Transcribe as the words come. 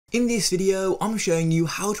In this video, I'm showing you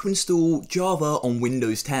how to install Java on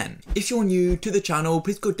Windows 10. If you're new to the channel,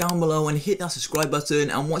 please go down below and hit that subscribe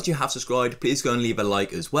button, and once you have subscribed, please go and leave a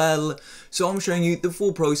like as well. So I'm showing you the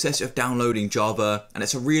full process of downloading Java, and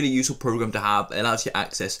it's a really useful program to have. It allows you to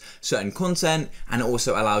access certain content, and it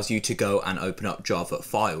also allows you to go and open up Java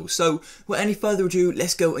files. So without any further ado,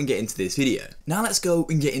 let's go and get into this video. Now let's go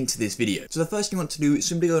and get into this video. So the first thing you want to do is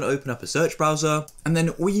simply go and open up a search browser, and then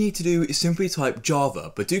all you need to do is simply type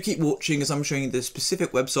Java, but do keep watching as I'm showing you the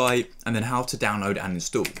specific website and then how to download and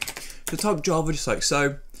install. So type Java just like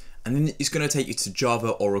so, and then it's going to take you to Java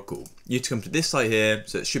Oracle. You need to come to this site here,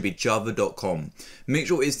 so it should be java.com. Make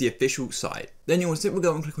sure it's the official site. Then you want to simply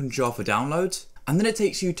go and click on Java Download, and then it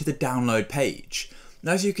takes you to the download page.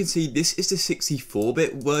 Now as you can see, this is the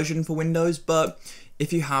 64-bit version for Windows, but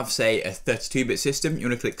if you have, say, a 32-bit system, you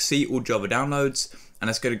want to click See All Java Downloads, and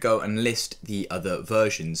it's going to go and list the other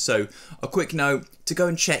versions. So a quick note, to go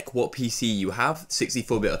and check what PC you have,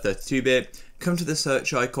 64-bit or 32-bit, come to the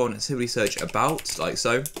search icon and simply search About, like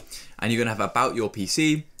so, and you're going to have About Your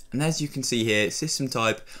PC, and as you can see here, system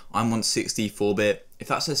type, I'm on 64-bit. If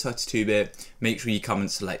that says 32-bit, make sure you come and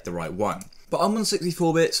select the right one. But I'm on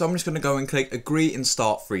 64-bit, so I'm just going to go and click Agree and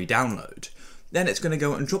Start Free Download. Then it's going to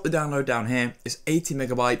go and drop the download down here. It's 80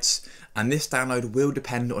 megabytes, and this download will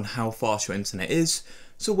depend on how fast your internet is.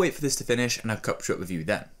 So wait for this to finish and I'll capture it with you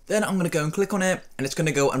then. Then I'm going to go and click on it, and it's going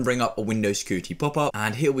to go and bring up a Windows security pop-up,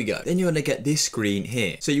 and here we go. Then you're going to get this screen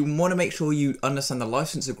here. So you want to make sure you understand the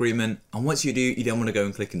license agreement, and once you do, you then want to go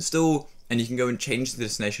and click install, and you can go and change the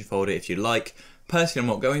destination folder if you'd like. Personally,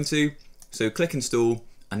 I'm not going to, so click install,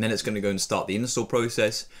 and then it's going to go and start the install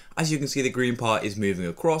process. As you can see, the green part is moving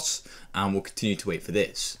across, and we'll continue to wait for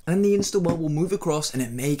this. And then the install bar will move across, and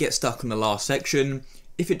it may get stuck on the last section.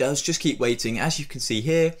 If it does, just keep waiting. As you can see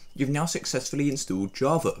here, you've now successfully installed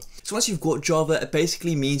Java. So once you've got Java, it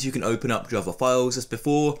basically means you can open up Java files. As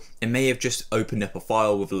before, it may have just opened up a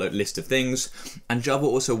file with a list of things, and Java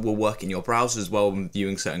also will work in your browser as well when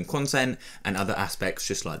viewing certain content and other aspects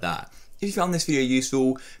just like that. If you found this video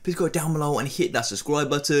useful, please go down below and hit that subscribe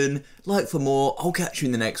button. Like for more. I'll catch you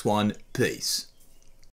in the next one. Peace.